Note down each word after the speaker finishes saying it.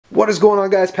What is going on,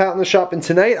 guys? Pat in the shop, and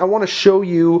tonight I want to show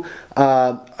you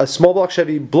a small block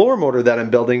Chevy blower motor that I'm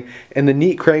building and the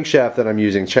neat crankshaft that I'm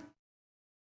using.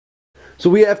 So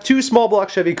we have two small block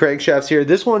Chevy crankshafts here.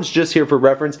 This one's just here for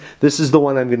reference. This is the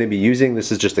one I'm going to be using. This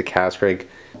is just a cast crank.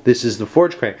 This is the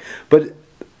forged crank. But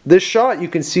this shot, you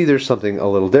can see there's something a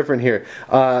little different here.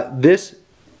 This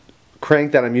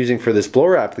crank that I'm using for this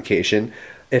blower application,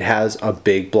 it has a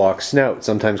big block snout,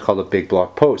 sometimes called a big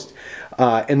block post.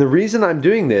 And the reason I'm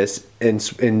doing this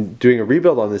and doing a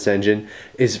rebuild on this engine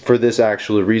is for this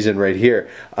actual reason right here.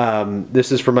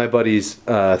 This is for my buddy's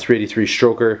 383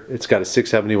 Stroker. It's got a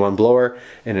 671 blower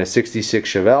and a 66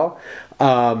 Chevelle.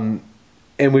 And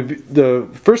the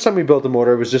first time we built the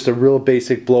motor, it was just a real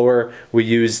basic blower. We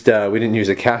didn't use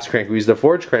a cast crank, we used a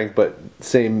forged crank, but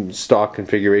same stock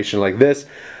configuration like this.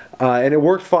 And it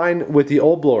worked fine with the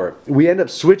old blower. We end up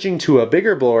switching to a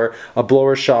bigger blower, a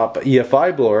Blower Shop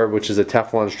EFI blower, which is a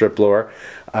Teflon strip blower,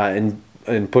 and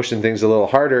pushing things a little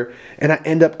harder. And I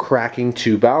end up cracking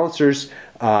two balancers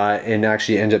and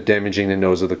actually end up damaging the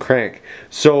nose of the crank.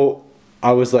 So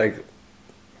I was like,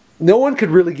 no one could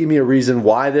really give me a reason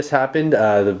why this happened.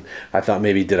 I thought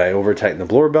maybe, did I over tighten the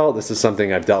blower belt? This is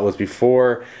something I've dealt with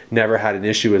before. Never had an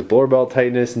issue with blower belt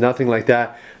tightness, nothing like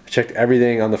that. I checked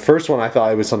everything. On the first one, I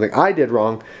thought it was something I did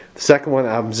wrong. The second one,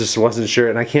 I just wasn't sure,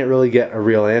 and I can't really get a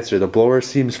real answer. The blower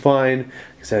seems fine,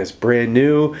 because it's brand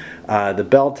new. The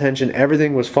belt tension,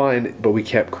 everything was fine, but we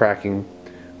kept cracking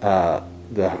the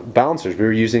balancers. We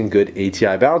were using good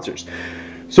ATI balancers.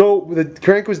 So the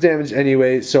crank was damaged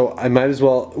anyway, so I might as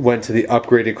well went to the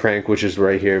upgraded crank, which is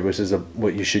right here, which is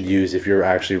what you should use if you're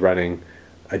actually running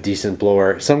a decent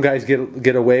blower. Some guys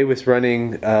get away with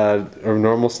running a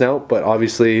normal snout, but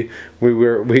obviously we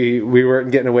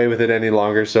weren't getting away with it any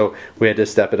longer, so we had to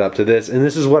step it up to this. And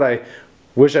this is what I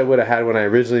wish I would have had when I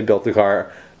originally built the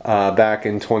car back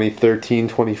in 2013,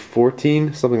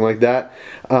 2014, something like that.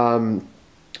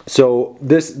 So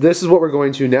this is what we're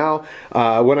going to now.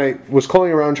 When I was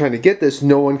calling around trying to get this,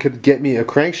 no one could get me a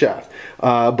crankshaft.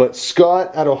 But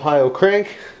Scott at Ohio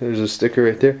Crank, there's a sticker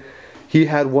right there, he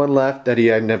had one left that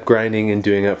he ended up grinding and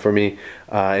doing it for me.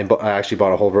 And I actually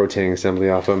bought a whole rotating assembly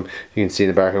off him. You can see in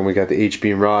the background we got the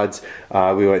H-beam rods. We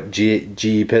got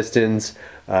GE pistons.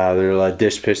 They're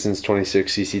dish pistons,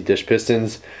 26cc dish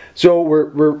pistons. So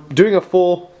we're doing a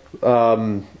full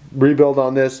rebuild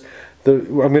on this.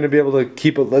 I'm going to be able to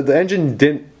keep it. The engine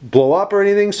didn't blow up or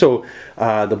anything, so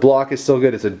the block is still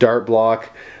good. It's a dart block,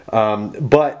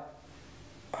 but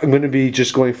I'm going to be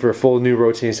just going for a full new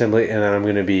rotating assembly, and then I'm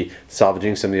going to be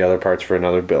salvaging some of the other parts for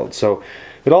another build. So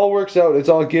it all works out. It's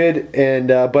all good, and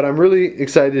but I'm really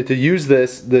excited to use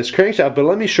this crankshaft. But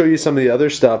let me show you some of the other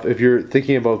stuff if you're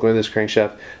thinking about going this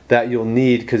crankshaft that you'll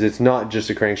need, because it's not just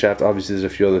a crankshaft. Obviously,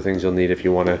 there's a few other things you'll need if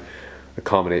you want to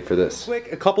accommodate for this.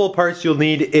 Quick, a couple of parts you'll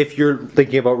need if you're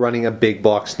thinking about running a big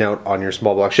block snout on your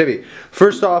small block Chevy.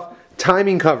 First off,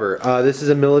 timing cover. This is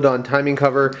a Milodon timing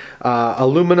cover,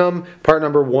 aluminum, part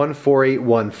number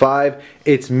 14815.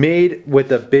 It's made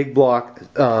with a big block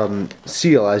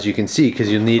seal, as you can see,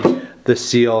 because you'll need the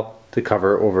seal to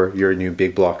cover over your new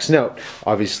big block snout.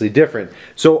 Obviously different.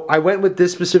 So I went with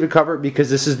this specific cover because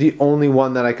this is the only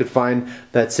one that I could find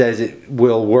that says it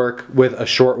will work with a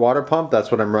short water pump.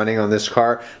 That's what I'm running on this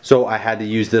car. So I had to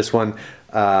use this one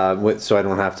so I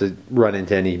don't have to run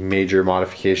into any major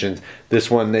modifications. This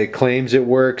one, it claims it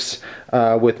works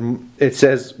it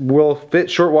says will fit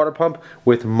short water pump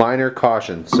with minor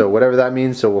caution. So whatever that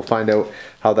means, so we'll find out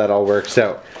how that all works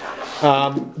out.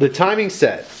 The timing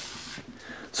set.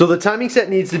 So the timing set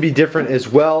needs to be different as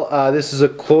well. This is a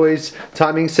Keyways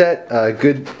timing set, a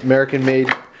good American-made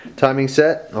timing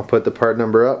set. I'll put the part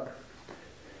number up.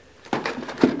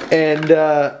 And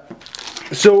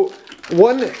so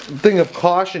one thing of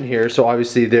caution here, so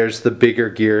obviously there's the bigger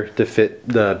gear to fit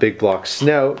the big block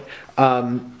snout.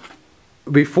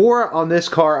 Before on this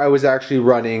car I was actually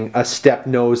running a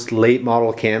step-nosed late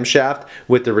model camshaft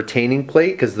with the retaining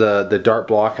plate, because the dart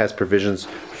block has provisions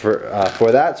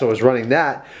for that, so I was running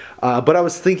that. But I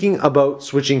was thinking about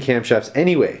switching camshafts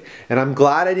anyway, and I'm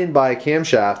glad I didn't buy a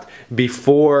camshaft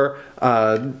before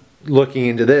looking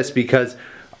into this, because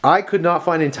I could not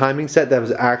find a timing set that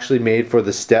was actually made for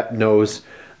the step nose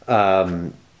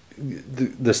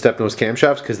the step nose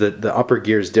camshafts, because the upper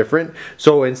gear is different.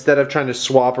 So instead of trying to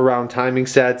swap around timing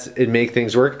sets and make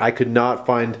things work, I could not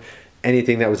find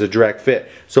anything that was a direct fit.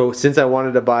 So since I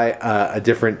wanted to buy a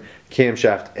different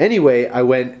camshaft anyway, I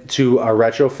went to a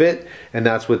retrofit, and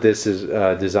that's what this is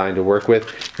designed to work with.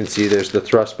 You can see there's the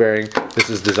thrust bearing. This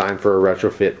is designed for a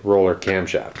retrofit roller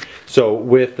camshaft. So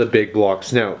with the big block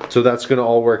snout. So that's gonna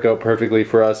all work out perfectly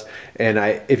for us. And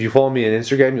if you follow me on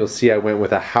Instagram, you'll see I went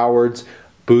with a Howard's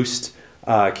Boost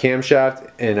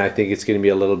camshaft, and I think it's going to be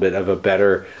a little bit of a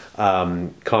better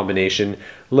combination.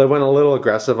 I went a little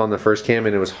aggressive on the first cam,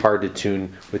 and it was hard to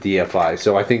tune with the EFI,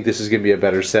 so I think this is going to be a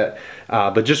better set.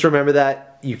 But just remember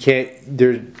that you can't,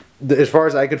 as far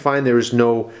as I could find, there was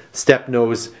no step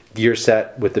nose gear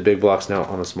set with the big block snout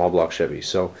on a small block Chevy.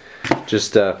 So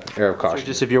just air of caution. So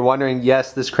just if you're wondering,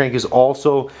 yes, this crank is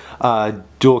also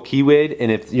dual keywayed,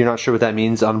 and if you're not sure what that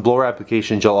means, on blower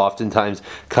applications you'll oftentimes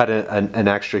cut an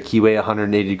extra keyway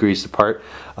 180 degrees apart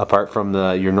from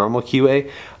your normal keyway.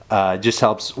 Just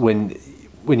helps when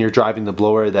you're driving the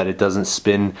blower that it doesn't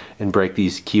spin and break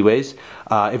these keyways.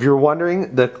 If you're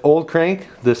wondering, the old crank,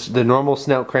 the normal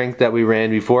snout crank that we ran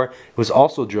before, was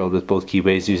also drilled with both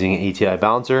keyways using an ATI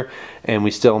balancer, and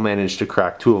we still managed to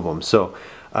crack 2 of them. So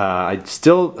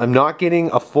I'm not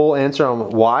getting a full answer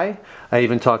on why. I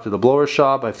even talked to the blower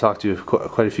shop. I've talked to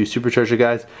quite a few Supercharged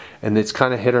guys, and it's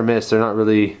kind of hit or miss. They're not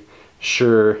really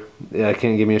sure. They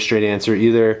can't give me a straight answer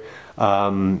either.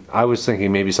 I was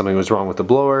thinking maybe something was wrong with the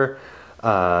blower,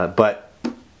 but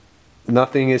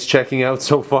nothing is checking out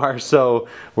so far, so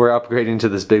we're upgrading to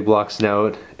this big block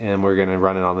snout, and we're gonna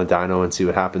run it on the dyno and see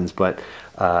what happens. But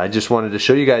I just wanted to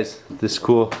show you guys this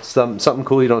cool, something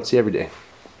cool you don't see every day.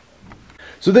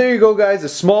 So there you go, guys, a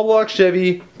small block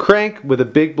Chevy crank with a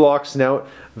big block snout.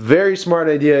 Very smart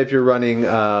idea if you're running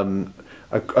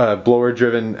a blower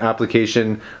driven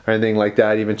application or anything like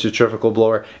that, even centrifugal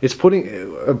blower. It's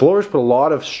blowers put a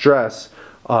lot of stress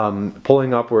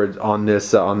pulling upwards on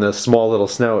this small little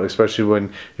snout, especially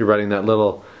when you're running that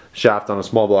little shaft on a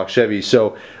small block Chevy.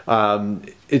 So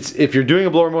if you're doing a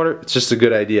blower motor, it's just a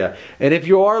good idea. And if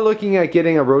you are looking at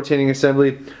getting a rotating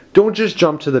assembly, don't just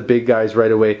jump to the big guys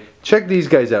right away. Check these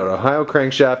guys out, Ohio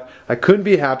Crankshaft. I couldn't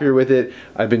be happier with it.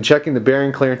 I've been checking the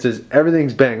bearing clearances.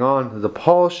 Everything's bang on. The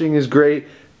polishing is great.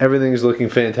 Everything is looking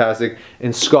fantastic.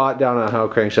 And Scott down at Ohio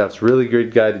Crankshaft's really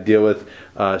good guy to deal with.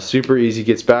 Super easy,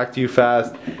 gets back to you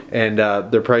fast, and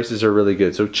their prices are really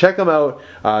good. So check them out.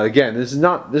 Again, this is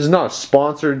not a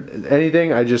sponsored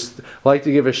anything. I just like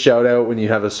to give a shout out when you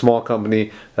have a small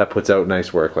company that puts out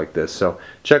nice work like this. So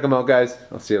check them out, guys.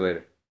 I'll see you later.